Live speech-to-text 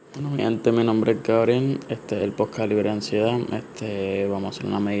Bueno, mi gente, mi nombre es Gabriel, este es el podcast Libre de Ansiedad, vamos a hacer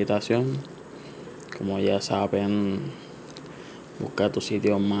una meditación. Como ya saben, busca tu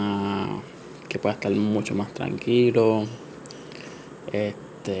sitio más que pueda estar mucho más tranquilo,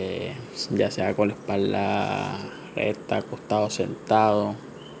 este, ya sea con la espalda recta, acostado, sentado,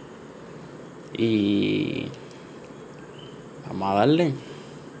 y vamos a darle.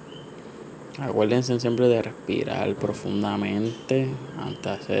 Acuérdense siempre de respirar profundamente antes de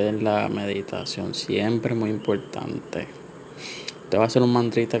hacer la meditación, siempre muy importante. Te va a hacer un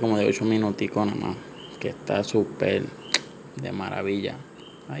mantrita como de 8 minuticos nada más, que está súper de maravilla.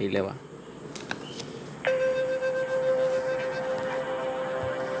 Ahí le va.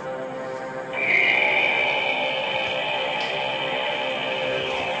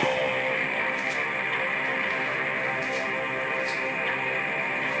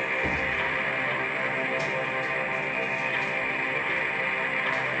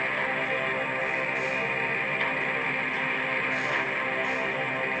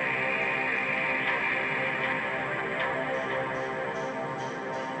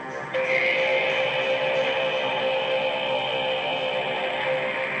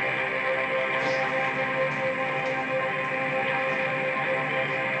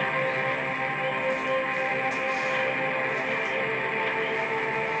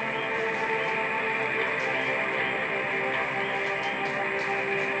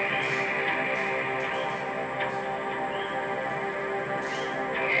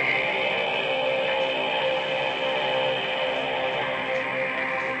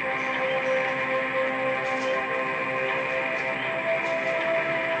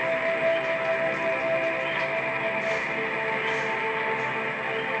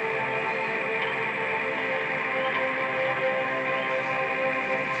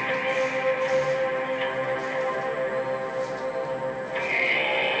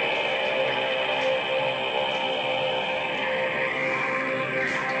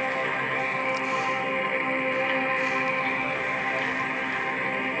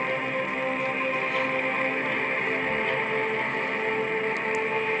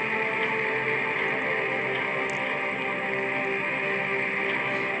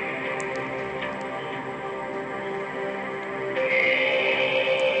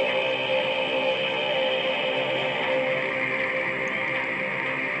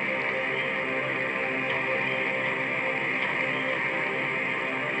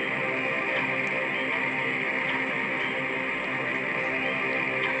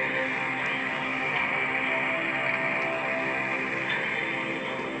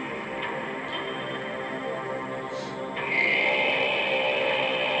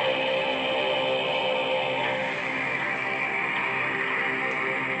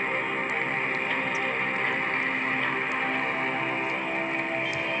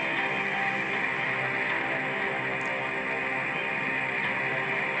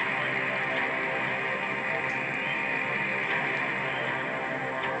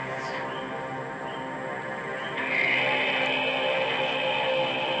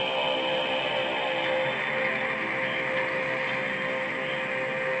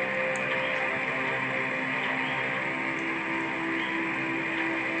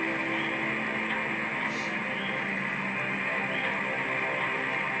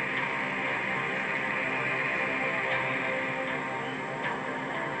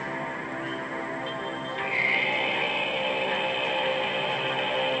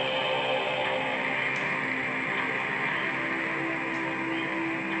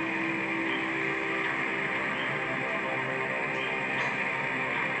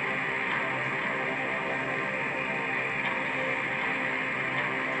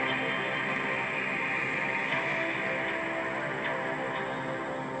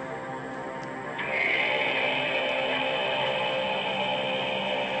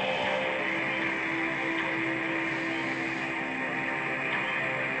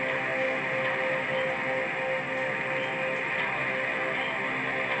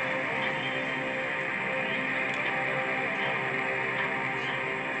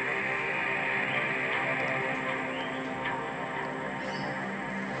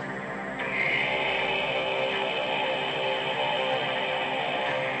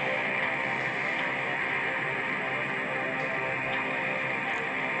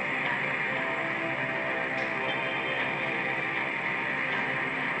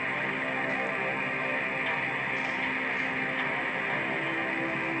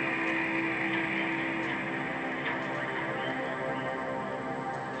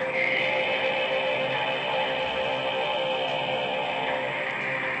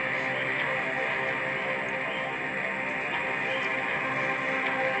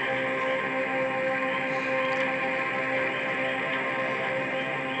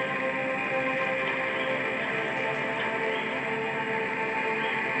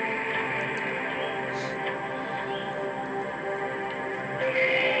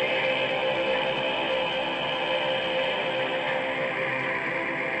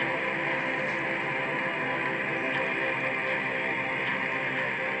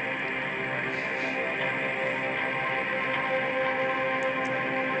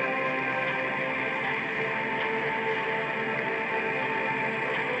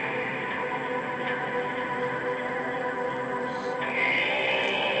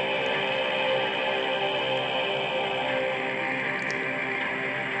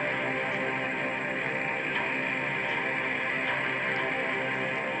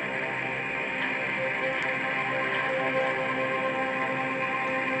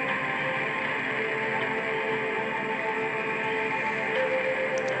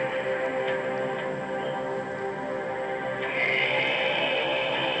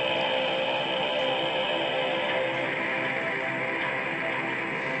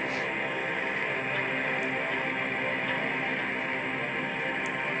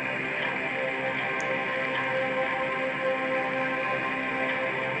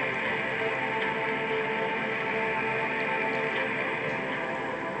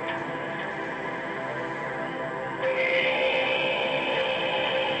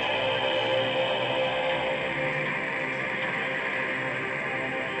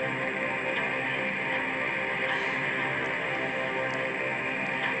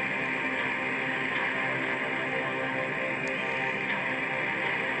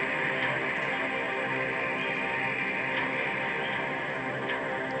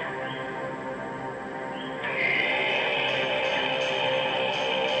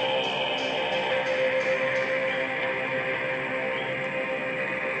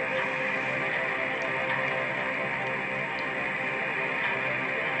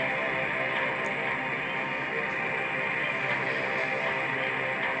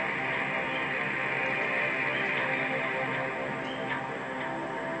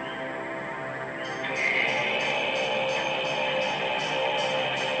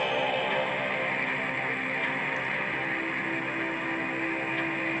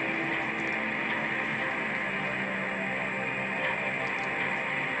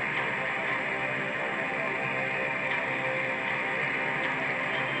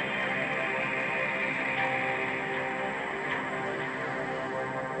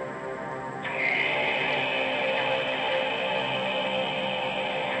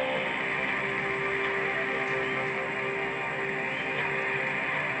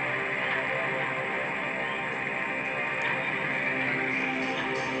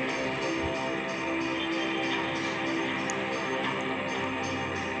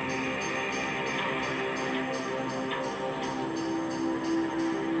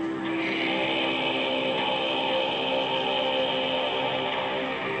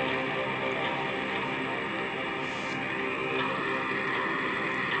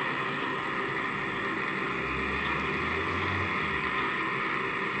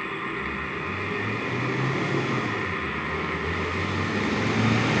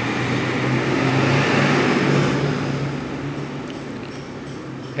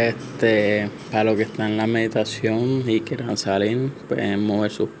 Para los que están en la meditación y quieran salir, pueden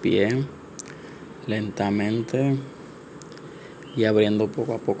mover sus pies lentamente y abriendo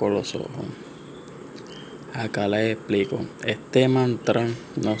poco a poco los ojos. Acá les explico. Este mantra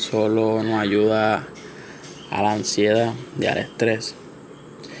no solo nos ayuda a la ansiedad y al estrés,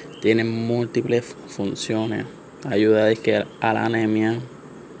 tiene múltiples funciones. Ayuda a la anemia,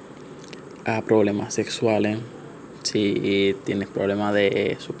 a problemas sexuales. Si tienes problemas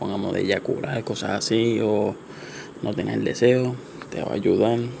supongamos, de eyacular, cosas así, o no tienes el deseo, te va a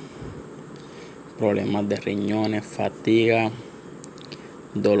ayudar. Problemas de riñones, fatiga,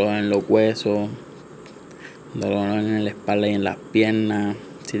 dolor en los huesos, dolor en la espalda y en las piernas,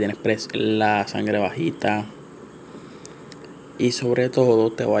 si tienes la sangre bajita. Y sobre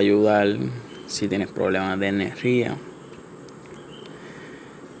todo te va a ayudar si tienes problemas de energía.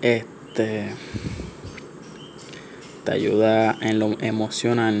 Te ayuda en lo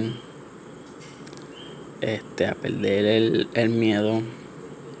emocional, a perder el miedo.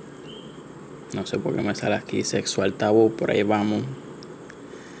 No sé por qué me sale aquí sexual tabú, por ahí vamos.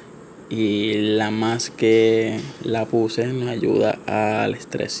 Y la más que la puse nos ayuda al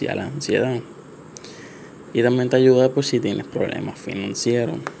estrés y a la ansiedad. Y también te ayuda por si tienes problemas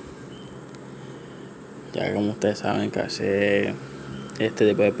financieros. Ya como ustedes saben, casi este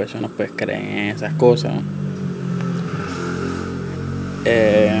tipo de personas pues creen en esas cosas.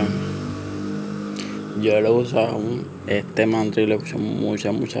 Yo lo he usado este mantra y lo he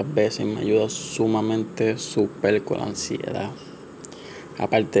usado muchas veces y me ayuda sumamente súper con la ansiedad.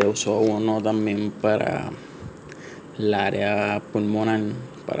 Aparte uso uno también para el área pulmonar,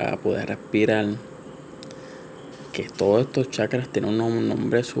 para poder respirar. Que todos estos chakras tienen un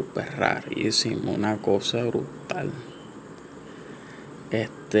nombre súper rarísimo, una cosa brutal.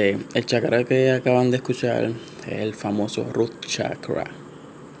 El chakra que acaban de escuchar es el famoso root chakra,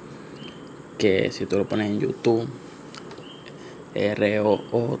 que si tú lo pones en YouTube,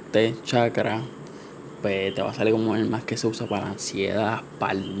 ROOT chakra, pues te va a salir como el más que se usa para la ansiedad,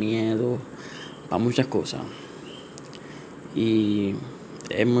 para el miedo, para muchas cosas. Y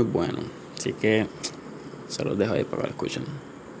es muy bueno, así que se los dejo ahí para que lo escuchen.